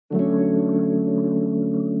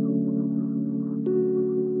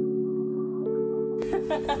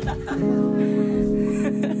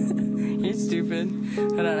You're stupid.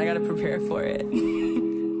 Hold on, I gotta prepare for it.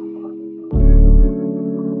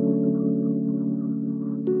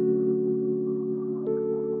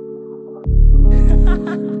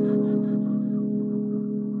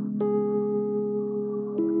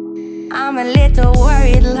 I'm a little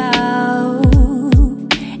worried, love.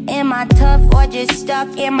 Am I tough or just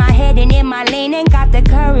stuck in my head and in my lane? Ain't got the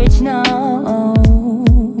courage, no.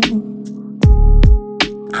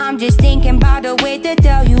 I'm just thinking about a way to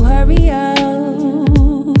tell you hurry up.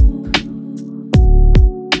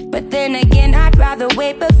 But then again, I'd rather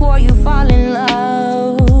wait before you fall in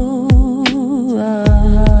love.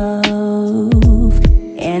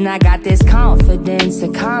 And I got this confidence, the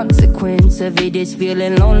consequence of it is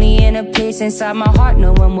feeling lonely in a place inside my heart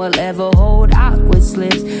no one will ever hold. Awkward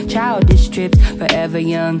slips, childish trips, forever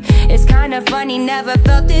young. It's kinda funny, never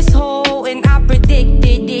felt this whole, and I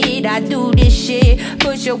predicted it. I do this shit,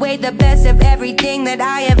 push away the best of everything that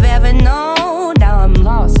I have ever known. Now I'm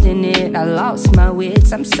lost in it, I lost my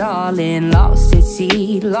wits, I'm stalling, lost at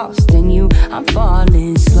sea, lost in you, I'm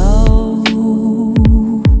falling slow.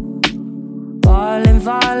 Falling,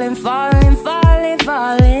 falling, falling, falling,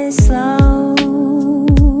 falling slow.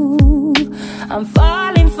 I'm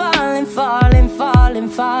falling, falling, falling, falling,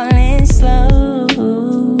 falling slow.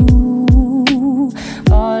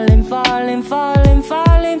 Falling, falling, falling,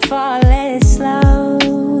 falling, falling slow.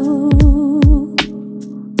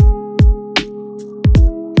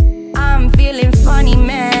 I'm feeling funny,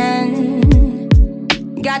 man.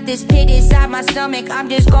 Got this pit inside my stomach, I'm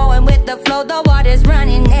just going with the flow, the water's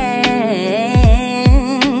running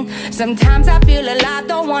in. Sometimes I feel alive,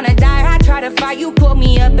 don't wanna die, I try to fight, you pull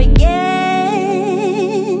me up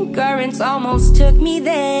again. Currents almost took me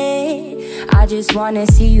there, I just wanna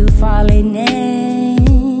see you falling in.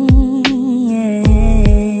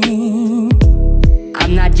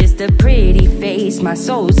 I'm not just a pretty face, my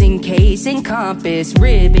soul's encased in compass,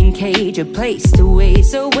 ribbon cage, a place to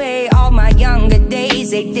waste away all my younger days.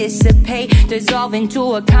 They dissipate, dissolve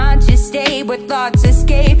into a conscious state where thoughts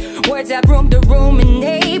escape. Words have room to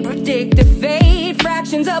ruminate, predict the fate.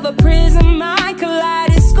 Fractions of a prism, my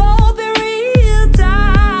kaleidoscope in real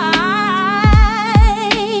time.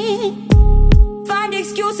 Find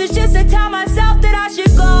excuses just to tell myself that I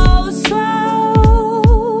should go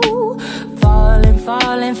slow. Falling,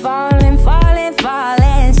 falling, falling, falling,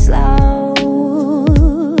 falling slow.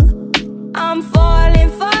 I'm falling,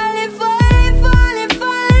 falling, falling, falling,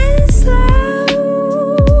 falling slow.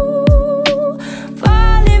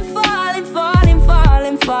 Falling, falling, falling,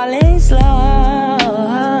 falling, falling slow.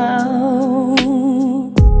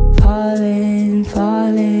 Falling,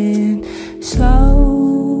 falling slow.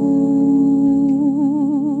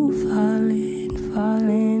 Falling,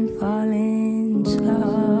 falling, falling slow.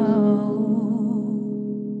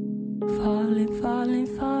 Falling, falling,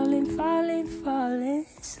 falling, falling, falling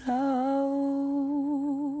slow.